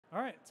All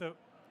right, so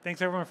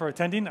thanks everyone for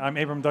attending. I'm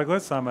Abram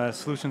Douglas. I'm a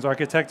solutions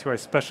architect who I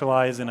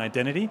specialize in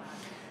identity.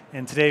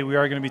 And today we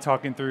are going to be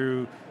talking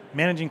through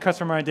managing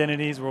customer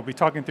identities. We'll be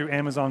talking through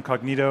Amazon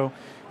Cognito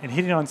and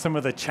hitting on some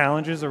of the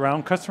challenges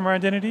around customer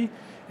identity.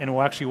 And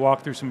we'll actually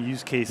walk through some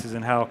use cases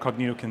and how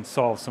Cognito can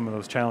solve some of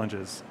those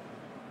challenges.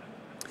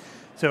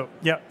 So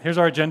yeah, here's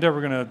our agenda.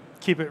 We're going to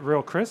keep it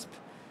real crisp.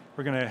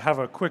 We're going to have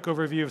a quick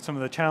overview of some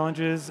of the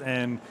challenges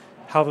and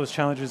how those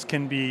challenges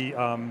can be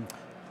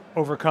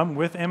overcome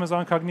with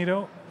Amazon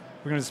Cognito.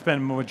 We're going to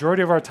spend the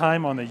majority of our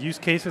time on the use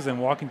cases and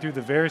walking through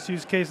the various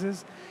use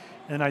cases.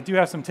 And I do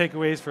have some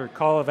takeaways for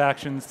call of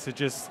actions to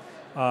just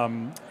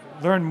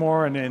learn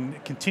more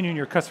and continue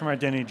your customer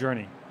identity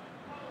journey.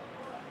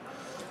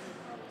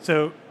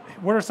 So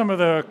what are some of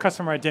the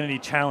customer identity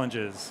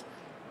challenges?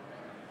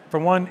 For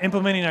one,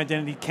 implementing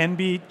identity can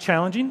be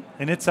challenging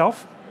in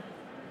itself.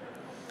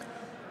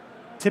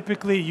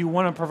 Typically, you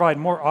want to provide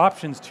more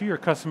options to your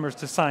customers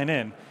to sign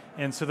in.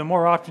 And so the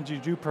more options you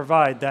do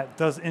provide, that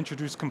does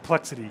introduce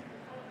complexity.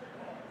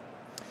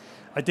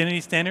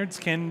 Identity standards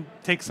can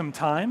take some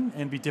time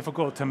and be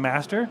difficult to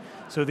master.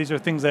 So these are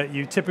things that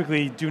you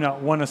typically do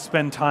not want to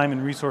spend time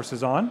and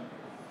resources on.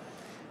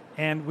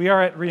 And we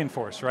are at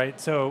Inforce,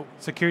 right? So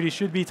security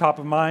should be top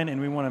of mind,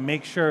 and we want to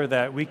make sure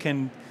that we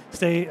can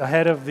stay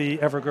ahead of the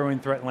ever-growing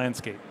threat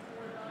landscape.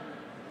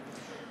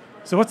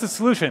 So what's the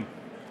solution?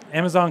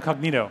 Amazon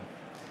Cognito.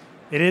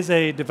 It is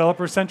a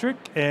developer-centric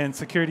and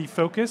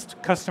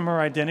security-focused customer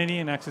identity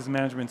and access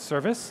management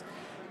service.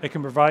 It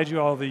can provide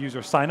you all the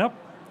user sign-up,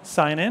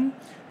 sign-in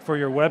for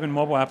your web and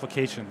mobile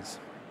applications.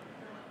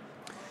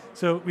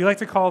 So we like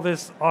to call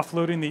this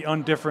offloading the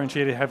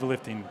undifferentiated heavy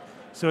lifting.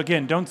 So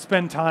again, don't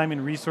spend time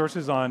and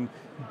resources on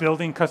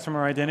building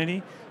customer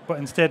identity, but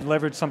instead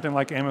leverage something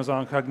like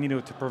Amazon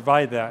Cognito to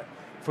provide that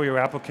for your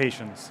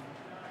applications.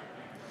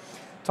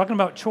 Talking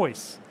about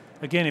choice.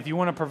 Again, if you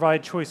want to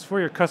provide choice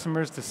for your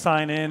customers to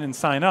sign in and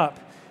sign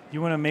up,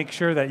 you want to make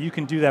sure that you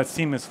can do that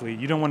seamlessly.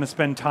 You don't want to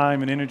spend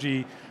time and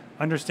energy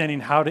understanding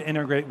how to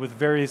integrate with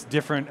various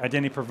different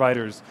identity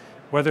providers,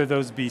 whether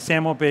those be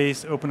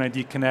SAML-based,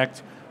 OpenID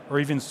Connect, or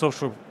even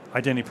social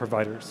identity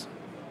providers.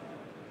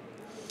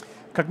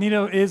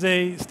 Cognito is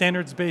a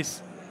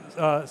standards-based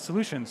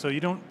solution, so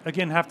you don't,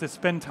 again, have to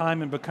spend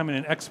time in becoming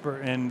an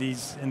expert in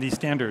these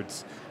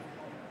standards.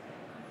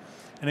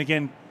 And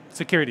again,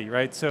 security,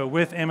 right? So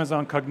with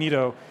Amazon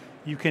Cognito,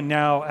 you can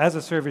now, as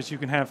a service, you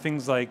can have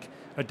things like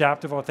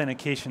adaptive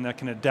authentication that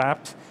can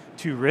adapt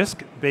to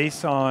risk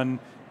based on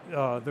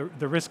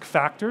the risk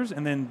factors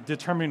and then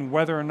determine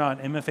whether or not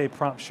MFA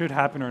prompt should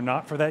happen or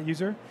not for that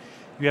user.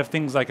 You have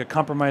things like a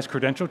compromised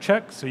credential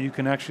check, so you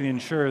can actually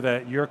ensure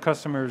that your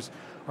customers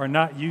are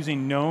not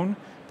using known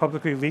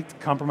publicly leaked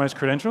compromised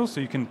credentials,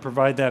 so you can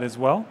provide that as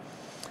well.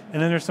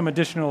 And then there's some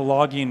additional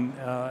logging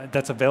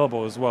that's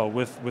available as well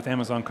with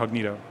Amazon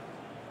Cognito.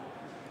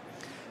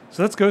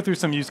 So let's go through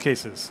some use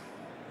cases.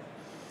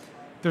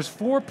 There's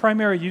 4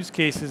 primary use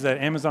cases that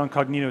Amazon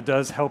Cognito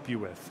does help you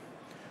with.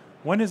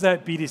 One is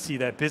that B2C,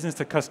 that business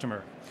to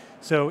customer.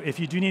 So if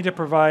you do need to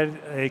provide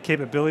a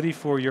capability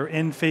for your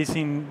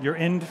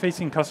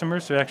end-facing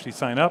customers to actually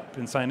sign up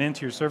and sign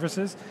into your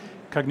services,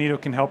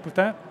 Cognito can help with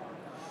that.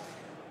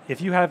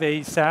 If you have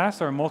a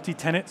SaaS or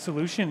multi-tenant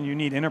solution and you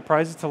need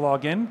enterprises to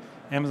log in,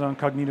 Amazon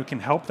Cognito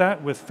can help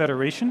that with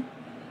federation.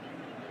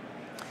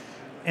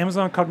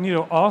 Amazon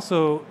Cognito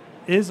also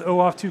is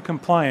OAuth 2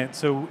 compliant,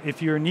 so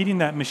if you're needing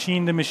that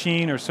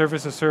machine-to-machine or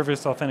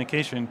service-to-service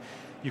authentication,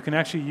 you can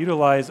actually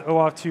utilize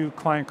OAuth 2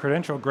 client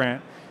credential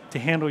grant to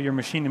handle your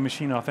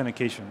machine-to-machine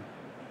authentication.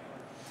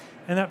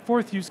 And that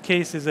 4th use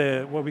case is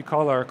what we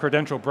call our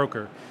credential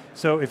broker.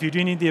 So if you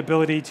do need the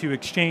ability to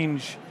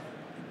exchange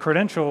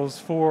credentials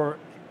for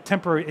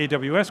temporary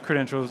AWS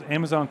credentials,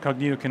 Amazon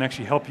Cognito can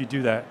actually help you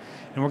do that.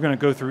 And we're going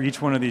to go through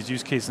each one of these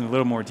use cases in a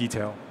little more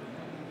detail.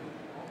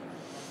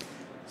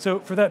 So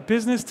for that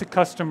business to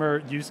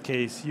customer use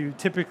case, you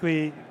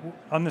typically,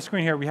 on the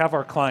screen here, we have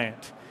our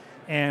client.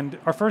 And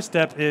our first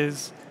step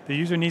is the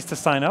user needs to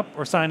sign up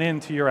or sign in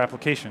to your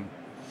application.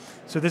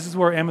 So this is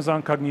where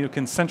Amazon Cognito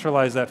can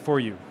centralize that for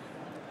you.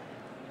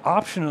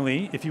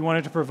 Optionally, if you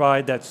wanted to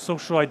provide that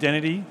social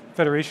identity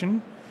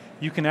federation,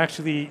 you can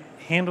actually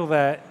handle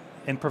that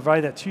and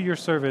provide that to your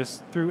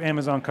service through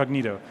Amazon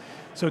Cognito.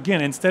 So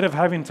again, instead of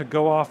having to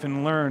go off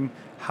and learn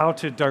how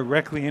to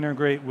directly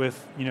integrate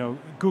with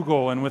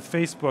Google and with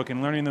Facebook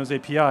and learning those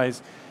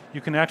APIs,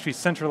 you can actually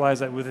centralize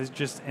that with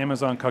just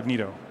Amazon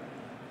Cognito.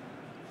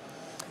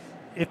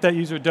 If that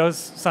user does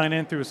sign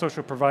in through a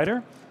social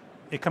provider,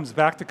 it comes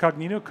back to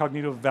Cognito.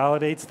 Cognito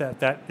validates that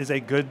that is a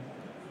good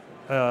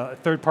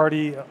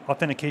third-party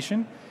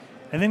authentication.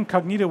 And then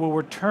Cognito will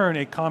return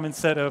a common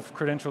set of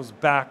credentials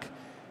back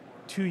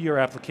to your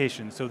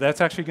application. So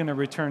that's actually going to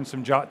return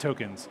some JOT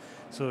tokens.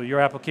 So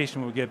your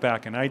application will get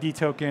back an ID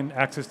token,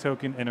 access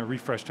token, and a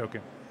refresh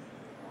token.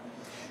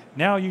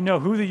 Now you know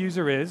who the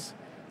user is,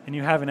 and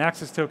you have an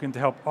access token to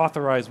help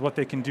authorize what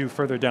they can do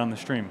further down the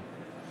stream.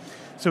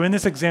 So in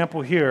this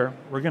example here,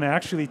 we're going to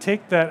actually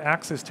take that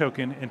access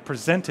token and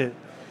present it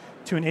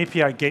to an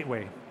API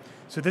gateway.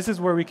 So this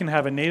is where we can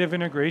have a native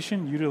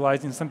integration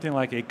utilizing something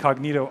like a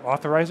Cognito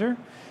authorizer.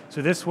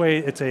 So this way,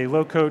 it's a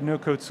low-code,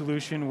 no-code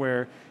solution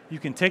where you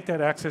can take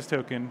that access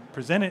token,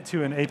 present it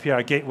to an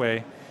API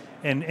gateway,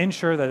 and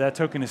ensure that that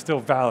token is still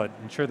valid.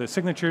 Ensure the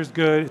signature is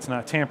good, it's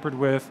not tampered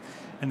with,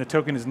 and the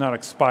token is not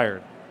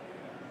expired.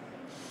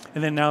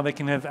 And then now they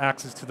can have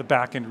access to the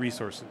back-end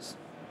resources.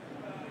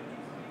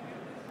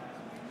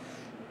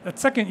 That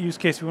second use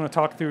case we want to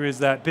talk through is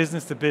that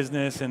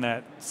business-to-business and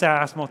that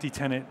SaaS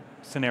multi-tenant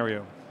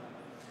scenario.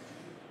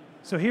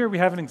 So here we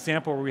have an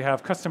example where we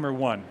have customer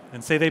 1,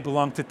 and say they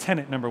belong to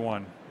tenant number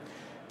 1.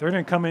 They're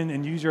going to come in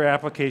and use your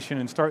application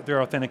and start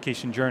their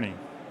authentication journey.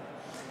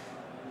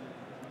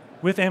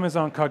 With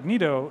Amazon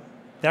Cognito,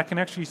 that can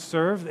actually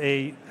serve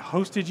a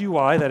hosted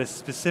UI that is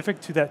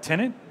specific to that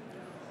tenant,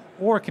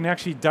 or it can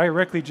actually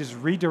directly just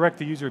redirect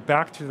the user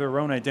back to their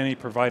own identity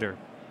provider.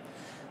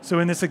 So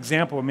in this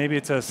example, maybe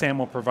it's a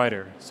SAML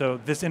provider.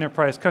 So this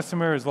enterprise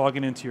customer is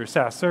logging into your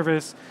SaaS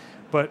service,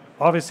 but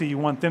obviously you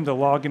want them to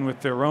log in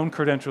with their own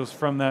credentials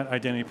from that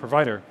identity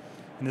provider.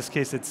 In this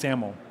case, it's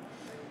SAML.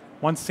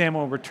 Once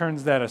SAML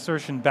returns that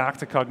assertion back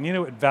to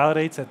Cognito, it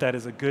validates that that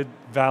is a good,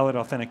 valid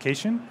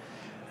authentication.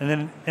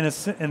 And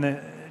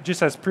then,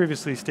 just as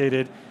previously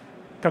stated,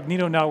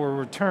 Cognito now will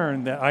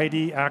return the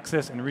ID,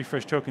 access, and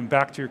refresh token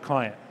back to your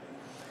client.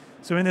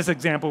 So in this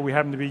example, we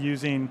happen to be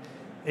using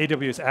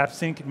AWS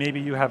AppSync.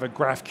 Maybe you have a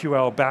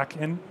GraphQL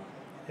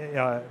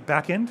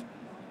backend.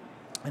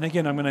 And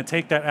again, I'm going to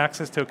take that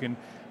access token,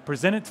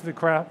 present it to the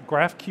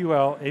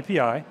GraphQL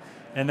API,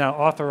 and now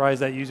authorize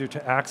that user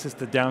to access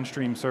the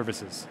downstream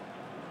services.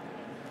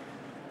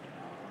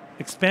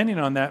 Expanding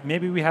on that,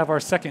 maybe we have our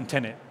second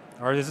tenant,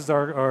 or this is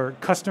our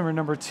customer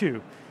number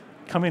 2,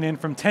 coming in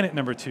from tenant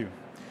number 2.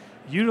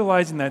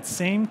 Utilizing that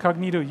same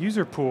Cognito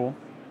user pool,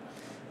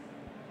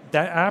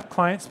 that app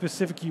client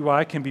specific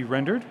UI can be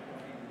rendered,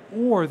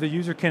 or the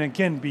user can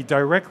again be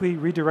directly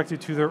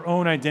redirected to their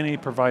own identity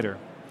provider.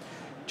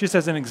 Just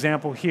as an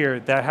example here,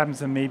 that happens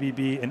to maybe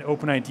be an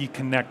OpenID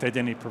Connect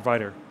identity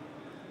provider.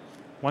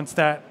 Once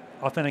that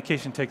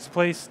authentication takes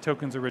place,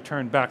 tokens are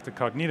returned back to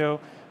Cognito.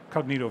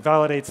 Cognito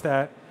validates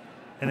that,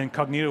 and then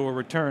Cognito will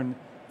return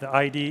the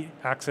ID,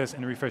 access,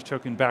 and refresh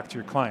token back to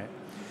your client.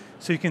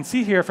 So you can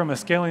see here from a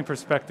scaling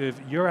perspective,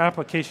 your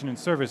application and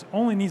service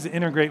only needs to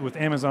integrate with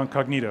Amazon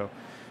Cognito.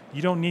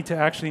 You don't need to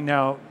actually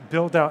now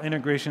build out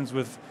integrations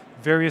with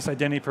various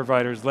identity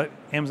providers, let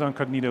Amazon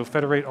Cognito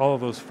federate all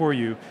of those for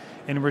you,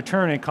 and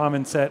return a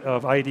common set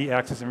of ID,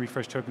 access, and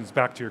refresh tokens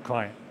back to your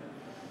client.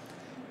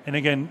 And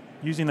again,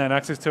 using that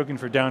access token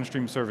for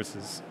downstream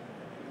services.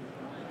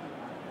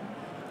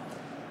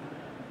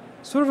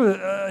 Sort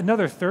of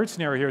another third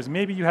scenario here is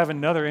maybe you have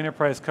another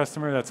enterprise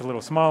customer that's a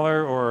little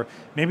smaller, or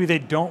maybe they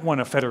don't want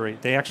to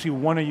federate. They actually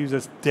want to use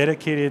a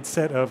dedicated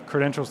set of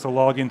credentials to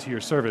log into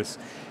your service.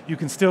 You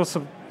can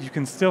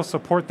still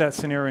support that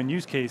scenario and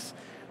use case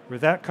where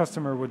that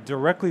customer would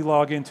directly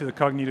log into the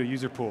Cognito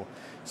user pool.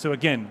 So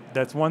again,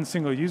 that's one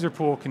single user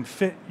pool can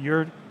fit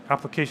your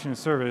application and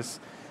service,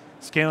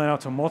 scaling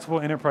out to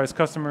multiple enterprise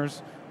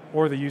customers,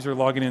 or the user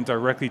logging in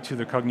directly to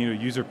the Cognito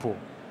user pool.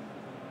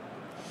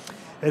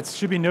 It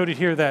should be noted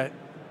here that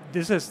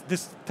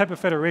this type of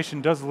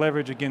federation does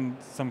leverage, again,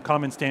 some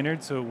common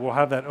standards. So we'll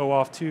have that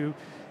OAuth 2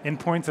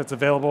 endpoints that's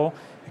available.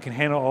 It can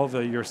handle all of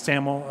your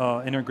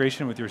SAML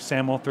integration with your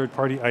SAML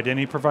third-party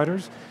identity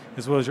providers,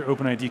 as well as your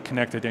OpenID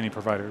Connect identity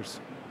providers.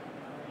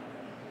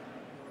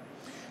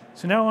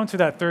 So now on to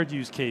that third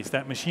use case,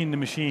 that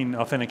machine-to-machine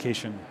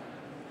authentication.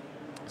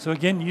 So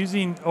again,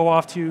 using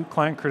OAuth 2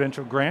 client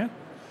credential grant,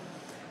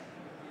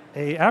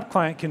 a app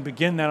client can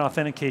begin that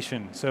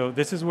authentication. So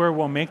this is where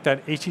we'll make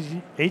that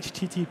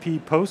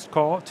HTTP post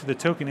call to the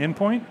token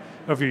endpoint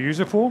of your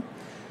user pool.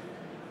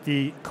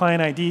 The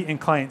client ID and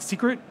client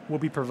secret will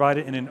be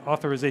provided in an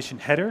authorization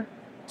header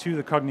to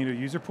the Cognito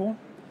user pool.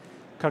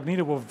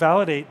 Cognito will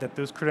validate that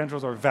those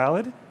credentials are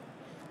valid,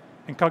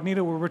 and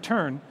Cognito will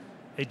return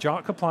a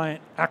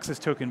JWT-compliant access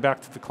token back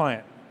to the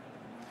client.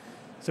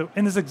 So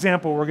in this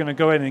example, we're going to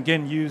go ahead and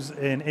again use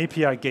an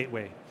API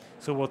gateway.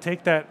 So we'll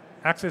take that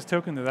access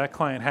token that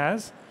client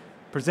has,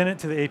 present it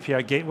to the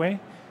API gateway.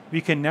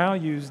 We can now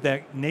use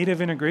that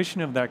native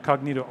integration of that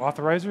Cognito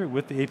authorizer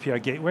with the API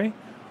gateway,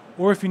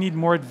 or if you need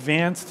more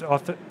advanced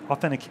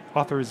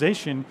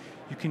authorization,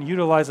 you can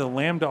utilize a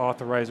Lambda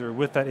authorizer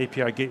with that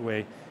API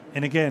gateway.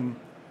 And again,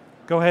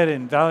 go ahead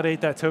and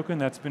validate that token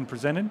that's been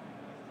presented.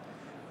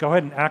 Go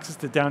ahead and access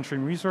the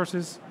downstream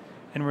resources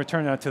and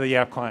return that to the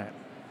app client.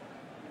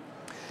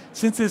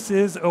 Since this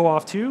is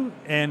OAuth 2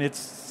 and it's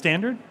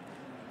standard,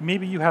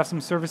 maybe you have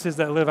some services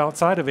that live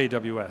outside of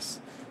AWS.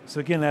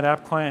 So again, that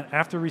app client,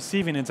 after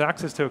receiving its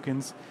access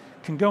tokens,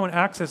 can go and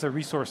access a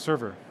resource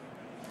server.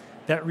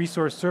 That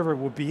resource server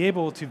will be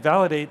able to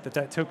validate that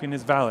that token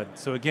is valid.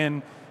 So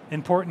again,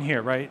 important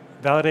here, right?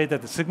 Validate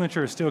that the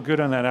signature is still good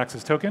on that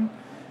access token.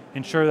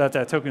 Ensure that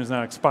that token is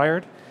not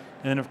expired.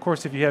 And then of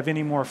course, if you have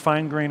any more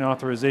fine-grained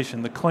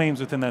authorization, the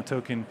claims within that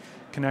token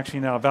can actually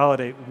now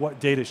validate what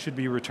data should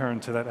be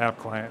returned to that app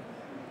client.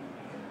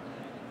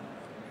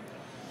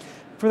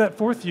 For that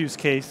fourth use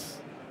case,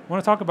 I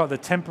want to talk about the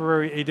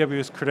temporary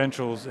AWS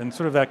credentials and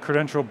sort of that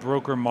credential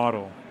broker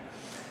model.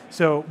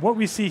 So what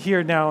we see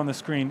here now on the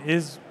screen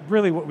is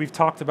really what we've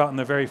talked about in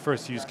the very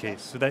first use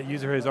case. So that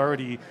user has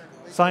already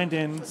signed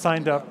in,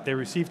 signed up, they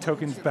receive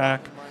tokens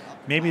back,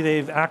 maybe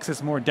they've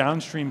accessed more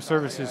downstream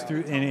services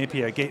through an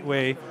API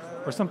gateway,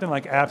 or something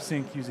like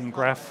AppSync using a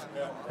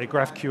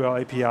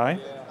GraphQL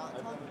API.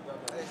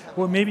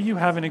 Well, maybe you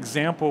have an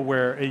example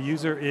where a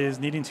user is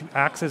needing to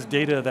access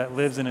data that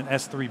lives in an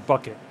S3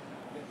 bucket.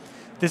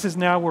 This is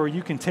now where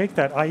you can take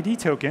that ID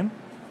token,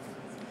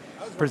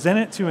 present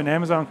it to an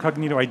Amazon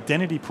Cognito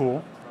identity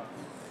pool.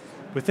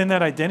 Within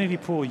that identity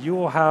pool, you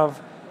will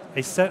have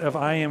a set of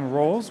IAM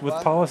roles with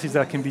policies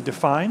that can be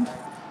defined,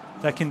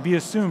 that can be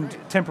assumed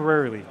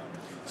temporarily.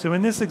 So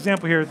in this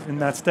example here, in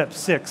that step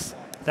 6,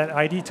 that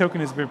ID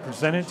token has been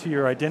presented to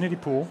your identity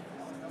pool.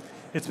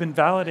 It's been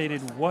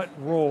validated what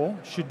role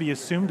should be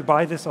assumed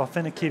by this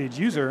authenticated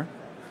user.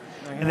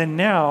 And then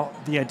now,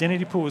 the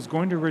identity pool is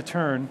going to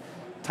return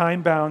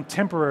time-bound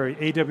temporary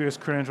AWS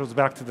credentials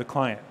back to the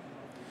client.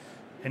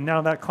 And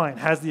now that client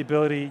has the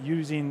ability,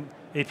 using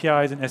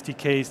APIs and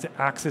SDKs, to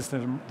access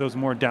those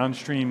more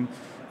downstream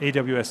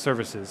AWS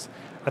services.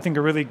 I think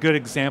a really good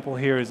example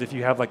here is if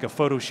you have like a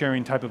photo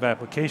sharing type of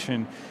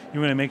application, you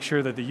want to make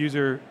sure that the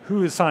user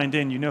who is signed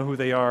in, you know who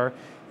they are,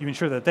 you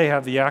ensure that they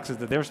have the access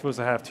that they're supposed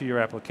to have to your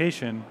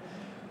application.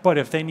 But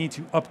if they need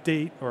to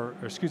update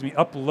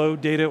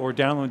upload data or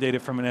download data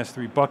from an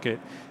S3 bucket,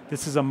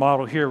 this is a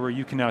model here where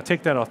you can now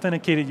take that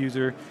authenticated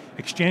user,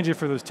 exchange it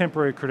for those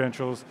temporary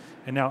credentials,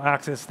 and now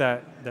access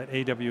that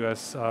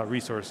AWS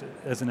resource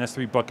as an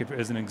S3 bucket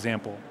as an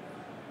example.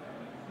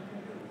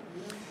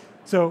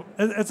 So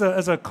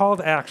as a call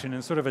to action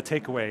and sort of a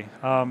takeaway,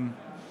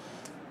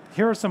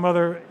 here are some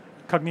other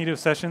Cognito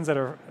sessions that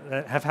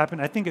have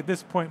happened. I think at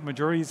this point,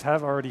 majorities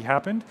have already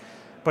happened,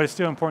 but it's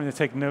still important to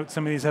take note.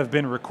 Some of these have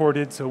been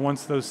recorded, so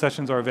once those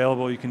sessions are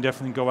available, you can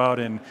definitely go out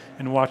and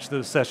watch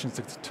those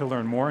sessions to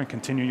learn more and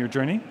continue your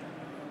journey.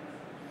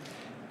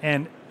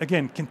 And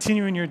again,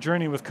 continuing your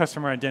journey with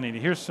customer identity.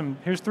 Here's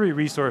 3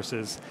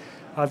 resources.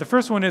 The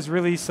first one is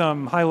really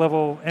some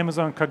high-level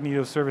Amazon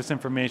Cognito service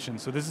information.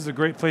 So this is a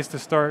great place to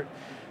start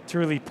to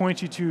really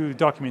point you to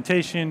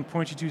documentation,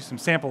 point you to some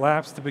sample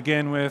apps to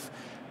begin with,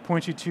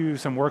 point you to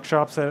some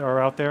workshops that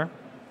are out there.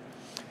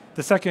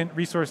 The second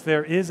resource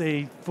there is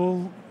a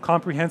full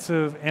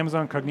comprehensive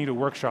Amazon Cognito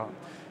workshop.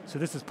 So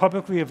this is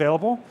publicly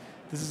available.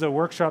 This is a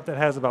workshop that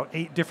has about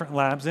 8 different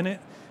labs in it.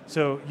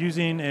 So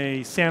using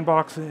a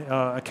sandbox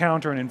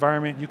account or an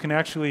environment, you can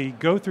actually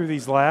go through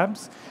these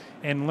labs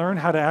and learn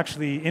how to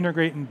actually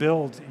integrate and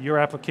build your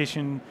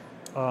application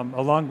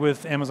along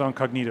with Amazon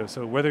Cognito.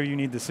 So whether you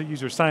need the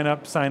user sign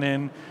up, sign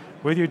in,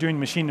 whether you're doing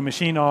machine to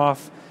machine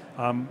off,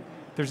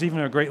 there's even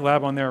a great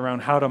lab on there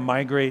around how to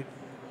migrate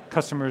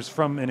customers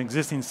from an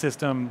existing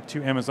system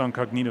to Amazon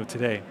Cognito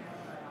today.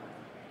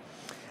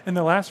 And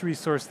the last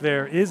resource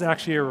there is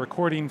actually a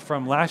recording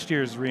from last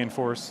year's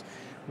Inforce,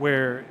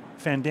 where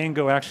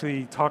Fandango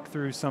actually talked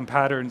through some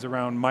patterns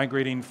around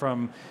migrating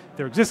from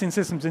their existing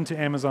systems into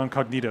Amazon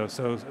Cognito.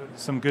 So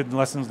some good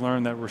lessons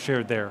learned that were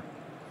shared there.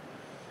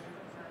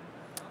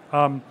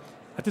 At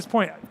this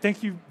point,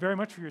 thank you very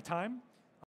much for your time.